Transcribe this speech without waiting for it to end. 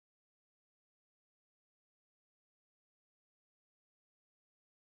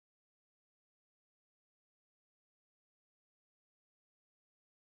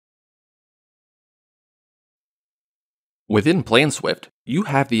Within PlanSwift, you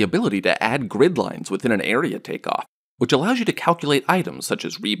have the ability to add grid lines within an area takeoff, which allows you to calculate items such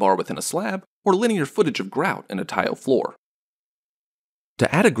as rebar within a slab or linear footage of grout in a tile floor.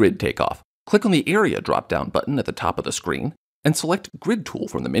 To add a grid takeoff, click on the Area drop-down button at the top of the screen and select Grid Tool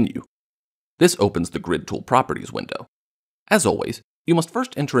from the menu. This opens the Grid Tool Properties window. As always, you must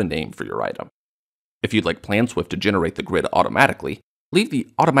first enter a name for your item. If you'd like PlanSwift to generate the grid automatically, leave the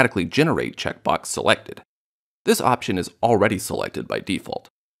Automatically Generate checkbox selected. This option is already selected by default.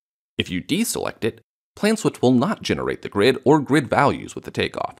 If you deselect it, PlanSwift will not generate the grid or grid values with the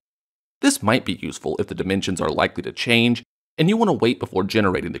takeoff. This might be useful if the dimensions are likely to change and you want to wait before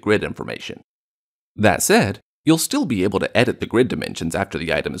generating the grid information. That said, you'll still be able to edit the grid dimensions after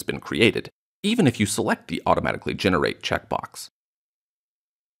the item has been created, even if you select the Automatically Generate checkbox.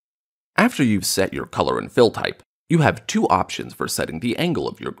 After you've set your color and fill type, you have two options for setting the angle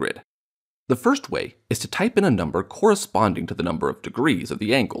of your grid. The first way is to type in a number corresponding to the number of degrees of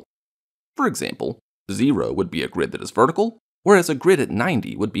the angle. For example, 0 would be a grid that is vertical, whereas a grid at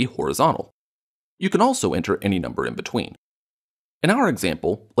 90 would be horizontal. You can also enter any number in between. In our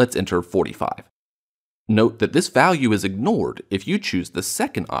example, let's enter 45. Note that this value is ignored if you choose the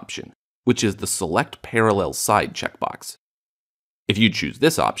second option, which is the Select Parallel Side checkbox. If you choose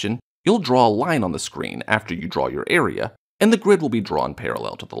this option, you'll draw a line on the screen after you draw your area, and the grid will be drawn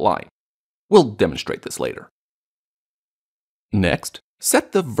parallel to the line. We'll demonstrate this later. Next,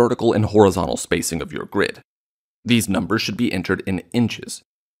 set the vertical and horizontal spacing of your grid. These numbers should be entered in inches.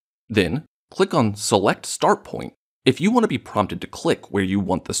 Then, click on Select Start Point if you want to be prompted to click where you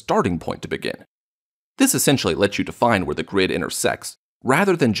want the starting point to begin. This essentially lets you define where the grid intersects,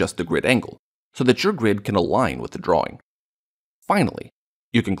 rather than just the grid angle, so that your grid can align with the drawing. Finally,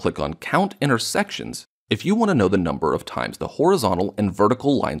 you can click on Count Intersections if you want to know the number of times the horizontal and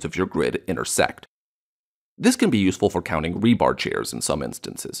vertical lines of your grid intersect. This can be useful for counting rebar chairs in some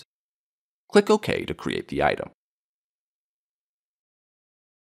instances. Click OK to create the item.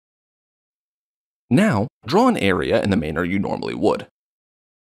 Now, draw an area in the manner you normally would.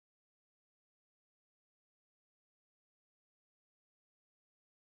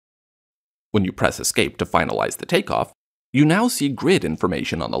 When you press Escape to finalize the takeoff, you now see grid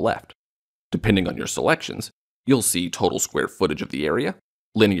information on the left. Depending on your selections, you'll see total square footage of the area,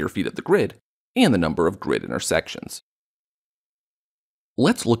 linear feet of the grid, and the number of grid intersections.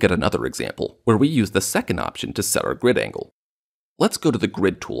 Let's look at another example where we use the second option to set our grid angle. Let's go to the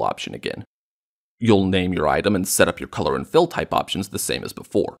Grid Tool option again. You'll name your item and set up your color and fill type options the same as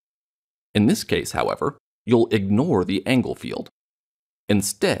before. In this case, however, you'll ignore the angle field.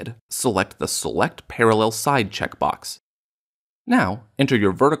 Instead, select the Select Parallel Side checkbox. Now, enter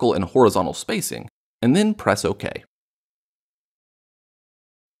your vertical and horizontal spacing, and then press OK.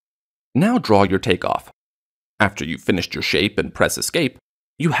 Now draw your takeoff. After you've finished your shape and press Escape,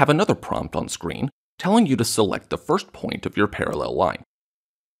 you have another prompt on screen telling you to select the first point of your parallel line.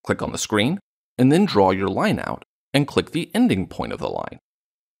 Click on the screen, and then draw your line out, and click the ending point of the line.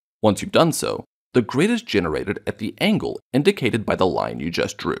 Once you've done so, the grid is generated at the angle indicated by the line you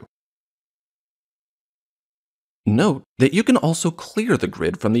just drew. Note that you can also clear the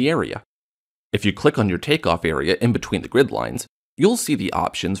grid from the area. If you click on your takeoff area in between the grid lines, you'll see the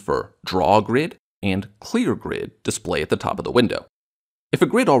options for Draw Grid and Clear Grid display at the top of the window. If a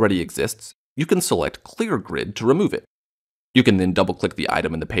grid already exists, you can select Clear Grid to remove it. You can then double-click the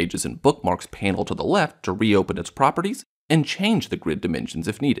item in the Pages and Bookmarks panel to the left to reopen its properties and change the grid dimensions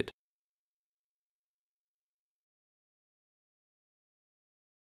if needed.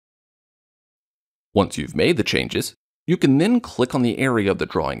 Once you've made the changes, you can then click on the area of the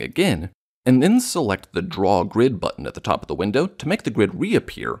drawing again, and then select the Draw Grid button at the top of the window to make the grid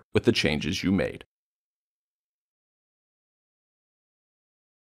reappear with the changes you made.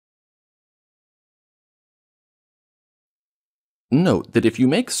 Note that if you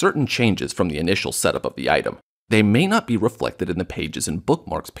make certain changes from the initial setup of the item, they may not be reflected in the Pages and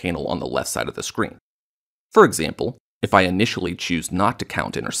Bookmarks panel on the left side of the screen. For example, if I initially choose not to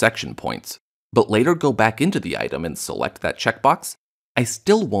count intersection points, but later go back into the item and select that checkbox, I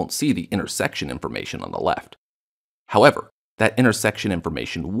still won't see the intersection information on the left. However, that intersection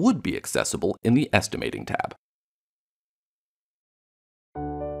information would be accessible in the Estimating tab.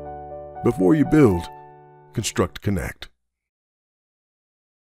 Before you build, construct Connect.